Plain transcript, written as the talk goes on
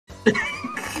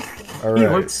All right. He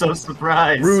looked so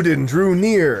surprised. Rudin drew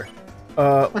near.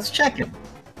 Let's check him.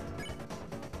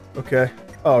 Okay.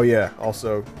 Oh yeah.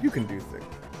 Also, you can do things.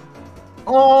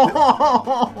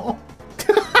 Oh!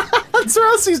 That's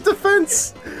Ralsei's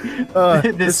defense.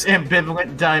 This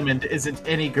ambivalent diamond isn't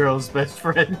any girl's best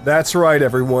friend. That's right,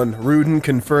 everyone. Rudin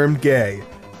confirmed gay.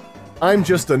 I'm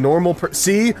just a normal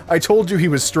See? I told you he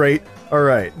was straight.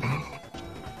 Alright.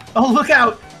 Oh, look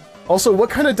out! Also, what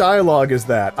kind of dialogue is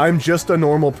that? I'm just a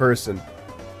normal person.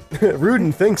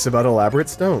 Rudin thinks about elaborate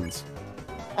stones.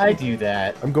 I do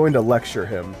that. I'm going to lecture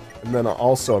him, and then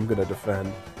also I'm going to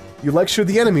defend. You lectured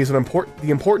the enemies on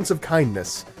the importance of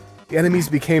kindness. The enemies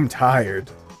became tired.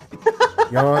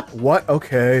 Yawn. What?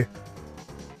 Okay.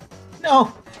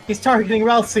 No! He's targeting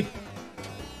Ralsei.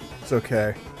 It's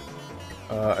okay.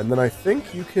 And then I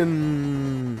think you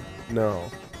can...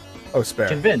 No. Oh, spare.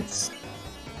 Convince.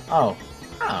 Oh.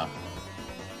 Huh.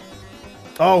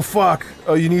 Oh, fuck!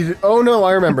 Oh, you need... Oh, no,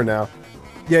 I remember now.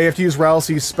 Yeah, you have to use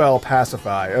Ralsei's spell,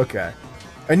 Pacify. Okay.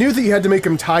 I knew that you had to make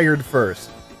him tired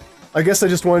first. I guess I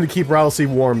just wanted to keep Ralsei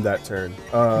warm that turn.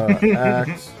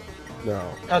 Axe...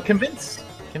 No. Convince?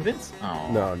 Convince?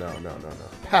 Oh. No.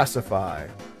 Pacify.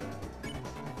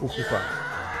 Ooh, fuck.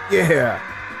 Yeah!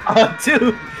 Oh,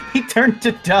 dude! He turned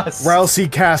to dust!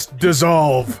 Ralsei cast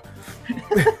Dissolve!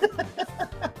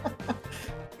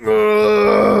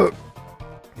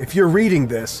 If you're reading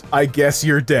this, I guess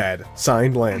you're dead.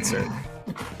 Signed, Lancer.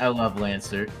 I love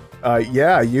Lancer.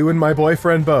 Yeah, you and my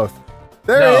boyfriend both.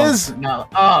 There it is! No.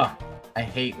 Oh! I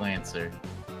hate Lancer.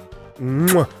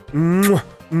 Mwah, mwah,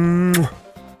 mwah,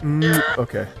 mwah.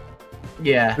 Okay.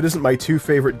 Yeah. It isn't my two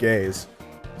favorite gays.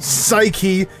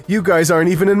 Psyche! You guys aren't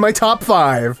even in my top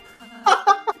 5!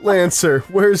 Lancer,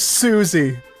 where's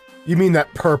Susie? You mean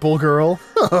that purple girl?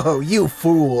 Oh, you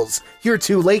fools! You're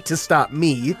too late to stop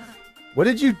me! What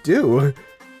did you do?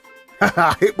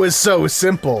 Haha, it was so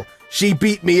simple. She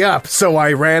beat me up, so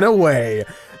I ran away.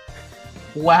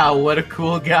 Wow, what a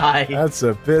cool guy. That's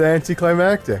a bit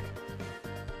anticlimactic.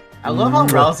 I love how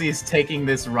Ralsei is taking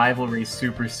this rivalry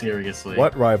super seriously.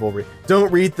 What rivalry?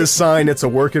 Don't read the sign, it's a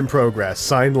work in progress.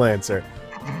 Signed, Lancer.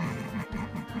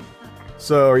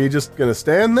 So, are you just gonna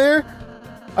stand there?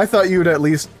 I thought you would at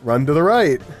least run to the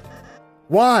right.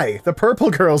 Why? The purple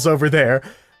girl's over there.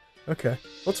 Okay,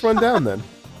 let's run down then.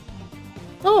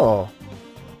 Oh.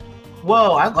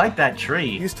 Whoa, I like that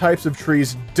tree. These types of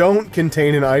trees don't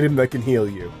contain an item that can heal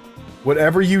you.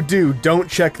 Whatever you do, don't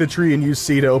check the tree and use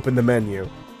C to open the menu.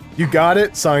 You got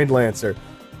it? Signed, Lancer.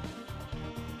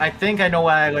 I think I know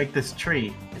why I like this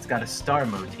tree. It's got a star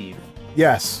motif.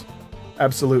 Yes.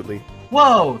 Absolutely.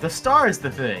 Whoa, the star is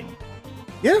the thing.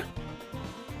 Yeah.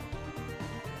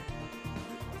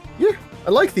 Yeah, I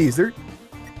like these. They're...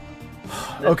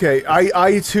 Okay,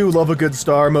 I too love a good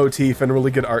star motif and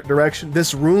really good art direction.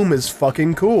 This room is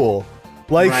fucking cool.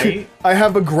 Like, right? I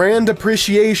have a grand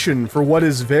appreciation for what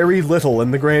is very little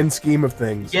in the grand scheme of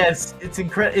things. Yes, it's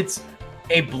incredible. It's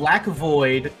a black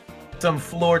void, some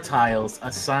floor tiles,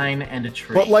 a sign, and a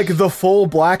tree. But, like, the full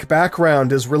black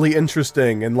background is really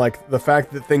interesting, and, like, the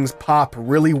fact that things pop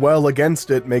really well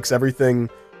against it makes everything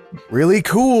really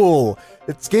cool.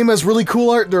 This game has really cool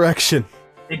art direction.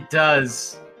 It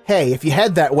does. Hey, if you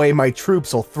head that way, my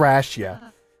troops will thrash you.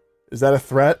 Is that a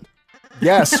threat?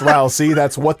 Yes, Ralsei,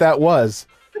 that's what that was.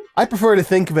 I prefer to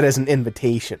think of it as an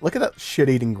invitation. Look at that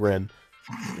shit-eating grin.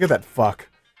 Look at that fuck.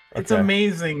 Okay. It's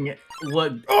amazing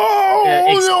what No,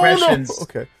 expressions no.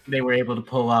 Okay. they were able to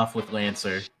pull off with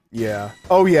Lancer. Yeah.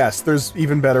 Oh yes, there's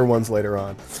even better ones later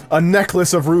on. A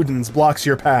necklace of Rudins blocks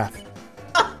your path.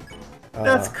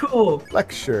 That's cool.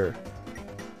 Lecture.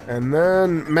 And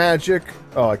then magic.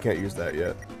 Oh, I can't use that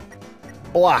yet.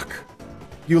 Block.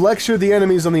 You lecture the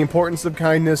enemies on the importance of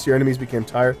kindness. Your enemies became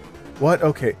tired. What?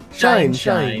 Okay.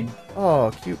 Shine.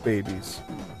 Oh, cute babies.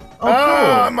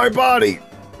 Oh, cool. My body!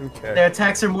 Okay. Their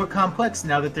attacks are more complex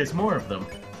now that there's more of them.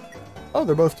 Oh,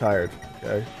 they're both tired.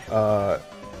 Okay.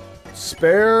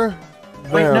 Spare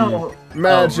them. Wait, no.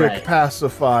 Magic, Oh, right.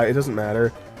 pacify. It doesn't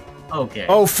matter. Okay.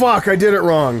 Oh, fuck, I did it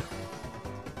wrong.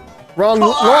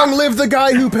 Long live the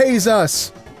guy who pays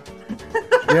us!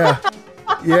 Yeah.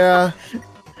 Yeah.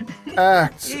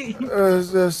 Act.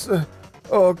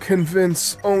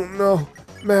 Convince. Oh, no.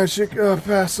 Magic,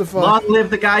 pacify. Long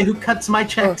live the guy who cuts my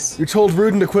checks. You told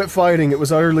Rudin to quit fighting. It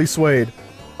was utterly swayed.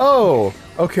 Oh,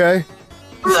 okay.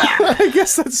 I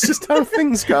guess that's just how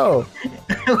things go.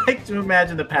 I like to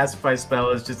imagine the pacify spell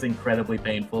is just incredibly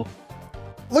painful.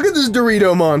 Look at this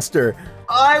Dorito monster.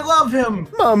 I love him.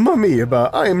 Mamma mia,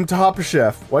 I am top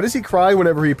chef. Why does he cry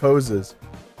whenever he poses?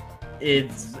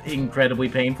 It's incredibly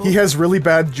painful. He has really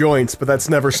bad joints, but that's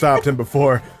never stopped him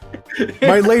before.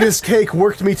 My latest cake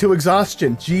worked me to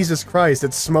exhaustion. Jesus Christ,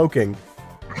 it's smoking.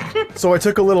 So I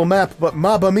took a little nap, but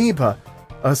Mabamiba,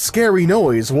 a scary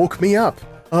noise woke me up.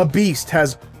 A beast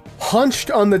has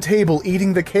hunched on the table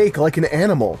eating the cake like an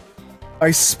animal. I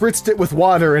spritzed it with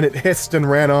water and it hissed and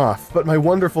ran off, but my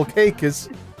wonderful cake is...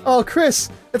 Oh, Chris,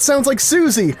 it sounds like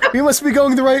Susie! We must be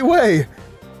going the right way!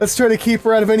 Let's try to keep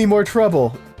her out of any more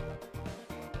trouble.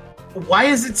 Why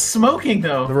is it smoking,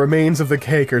 though? The remains of the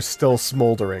cake are still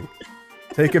smoldering.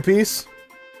 Take a piece?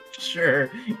 Sure,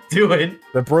 do it.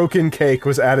 The broken cake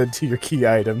was added to your key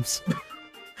items.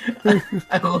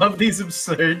 I love these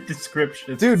absurd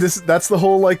descriptions. Dude, that's the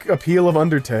whole, like, appeal of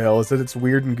Undertale, is that it's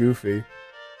weird and goofy.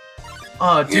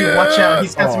 Oh, dude, watch out.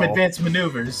 He's got some advanced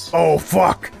maneuvers. Oh,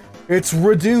 fuck! It's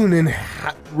Rudun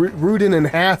and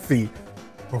Hathi.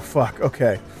 Oh, fuck.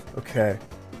 Okay. Okay.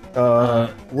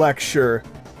 Lecture.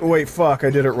 Wait, fuck, I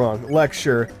did it wrong.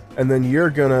 Lecture, and then you're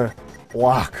gonna...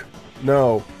 block.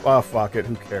 No. Oh, fuck it.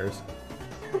 Who cares?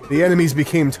 The enemies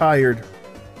became tired.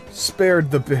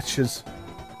 Spared the bitches.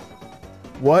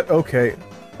 What? Okay.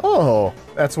 Oh,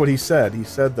 that's what he said. He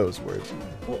said those words.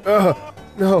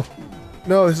 No.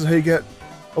 No, this is how you get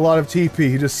a lot of TP.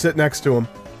 You just sit next to him.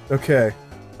 Okay.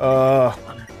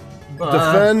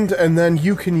 Defend, and then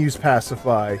you can use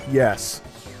pacify. Yes.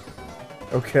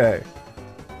 Okay.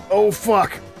 Oh,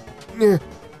 fuck.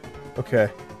 Okay.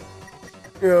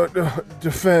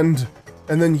 Defend,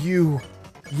 and then you...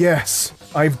 Yes,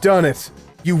 I've done it.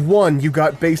 You won. You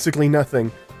got basically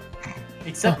nothing.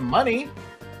 Except money.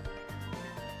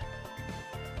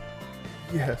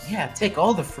 Yes. Yeah, take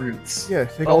all the fruits. Yeah,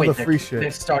 take all the free shit.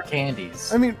 They're star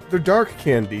candies. I mean, they're dark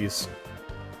candies.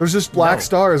 There's just black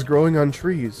stars growing on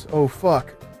trees. Oh,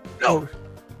 fuck. No.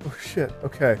 Oh, shit.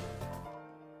 Okay.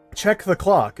 Check the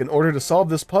clock. In order to solve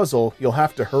this puzzle, you'll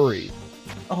have to hurry.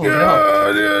 Oh,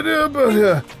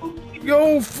 no.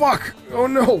 Oh, fuck. Oh,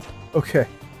 no. Okay.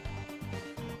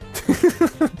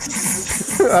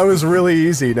 That was really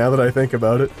easy, now that I think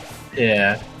about it.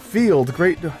 Yeah. Field,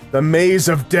 great... The Maze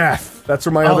of Death. That's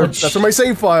where my that's where my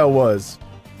save file was.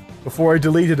 Before I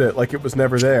deleted it, like it was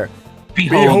never there.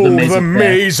 Behold the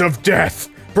maze of death.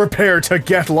 Prepare to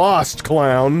get lost,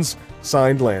 clowns.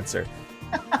 Signed, Lancer.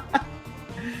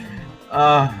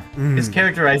 His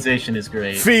characterization is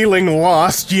great. Feeling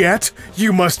lost yet?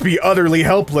 You must be utterly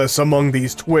helpless among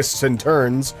these twists and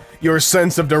turns. Your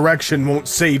sense of direction won't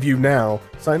save you now.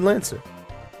 Signed, Lancer.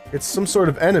 It's some sort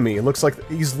of enemy. It looks like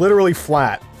he's literally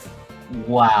flat.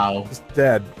 Wow. He's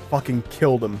dead. Fucking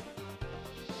killed him.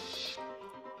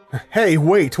 Hey,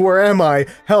 wait, where am I?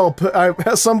 Help!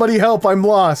 Somebody help! I'm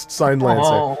lost. Signed,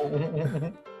 Lancer.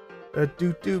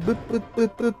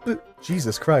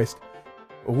 Jesus Christ.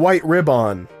 White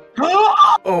ribbon.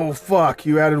 Oh fuck,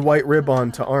 you added white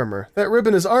ribbon to armor. That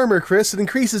ribbon is armor, Chris. It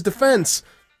increases defense.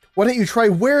 Why don't you try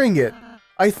wearing it?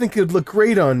 I think it'd look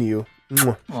great on you.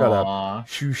 Shut up.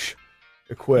 Shoosh.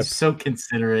 Equip. He's so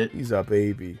considerate. He's a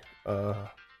baby.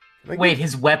 Wait,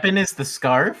 his weapon is the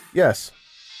scarf? Yes.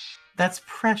 That's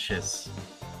precious.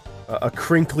 A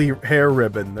crinkly hair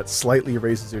ribbon that slightly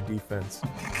raises your defense.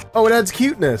 Oh, it adds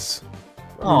cuteness.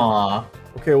 Aww.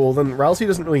 Okay, well then Ralsei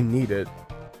doesn't really need it.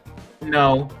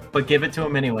 No, but give it to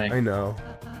him anyway. I know.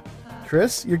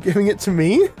 Chris, you're giving it to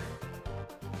me?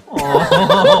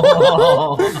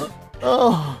 Oh.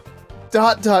 Oh. ...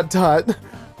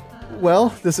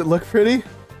 Well, does it look pretty?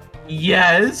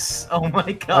 Yes. Oh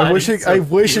my god. I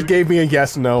wish it gave me a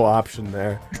yes/no option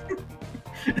there.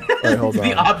 Wait, hold on.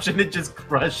 The option to just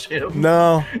crush him.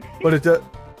 No, but it does.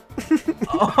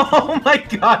 Oh my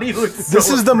god, he looks so This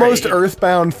is the afraid. most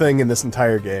Earthbound thing in this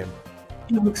entire game.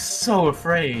 He looks so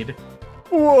afraid.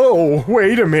 Whoa,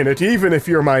 wait a minute. Even if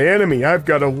you're my enemy, I've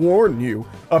got to warn you.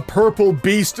 A purple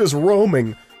beast is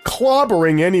roaming,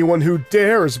 clobbering anyone who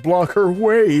dares block her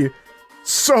way.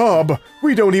 Sob,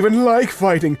 we don't even like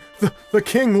fighting. The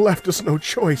king left us no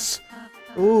choice.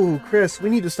 Ooh, Chris, we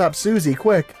need to stop Susie,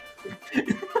 quick.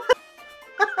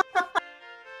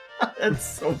 That's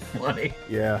so funny.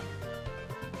 Yeah.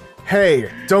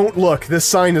 Hey, don't look. This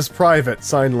sign is private.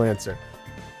 Signed, Lancer.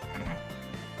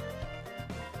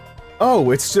 Oh,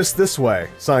 it's just this way.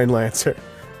 Signed, Lancer.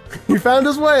 He found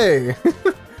his way.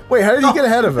 Wait, how did he get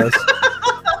ahead of us?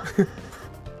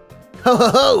 Ho ho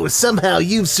ho! Somehow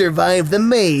you've survived the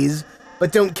maze,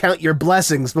 but don't count your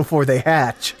blessings before they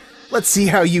hatch. Let's see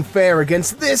how you fare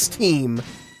against this team.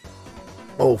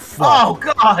 Oh fuck!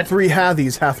 Oh god! 3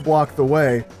 Hathies hath blocked the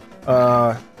way.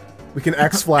 We can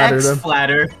X-flatter them.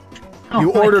 X-flatter.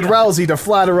 You ordered Ralsei to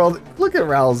flatter all the— Look at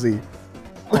Ralsei.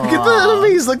 Look at the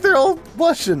enemies, like they're all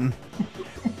blushing.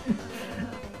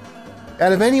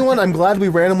 Out of anyone, I'm glad we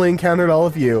randomly encountered all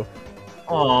of you.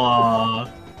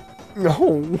 Aww.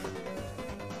 No.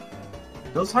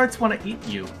 Those hearts want to eat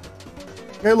you.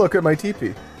 Hey, look at my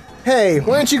teepee. Hey,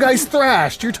 why aren't you guys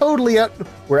thrashed? You're totally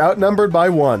We're outnumbered by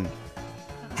 1.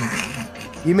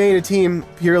 You made a team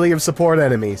purely of support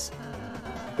enemies.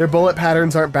 Their bullet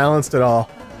patterns aren't balanced at all.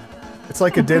 It's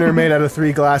like a dinner made out of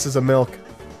 3 glasses of milk.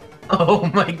 Oh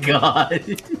my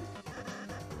god.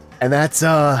 And that's,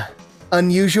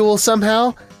 unusual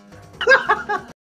somehow?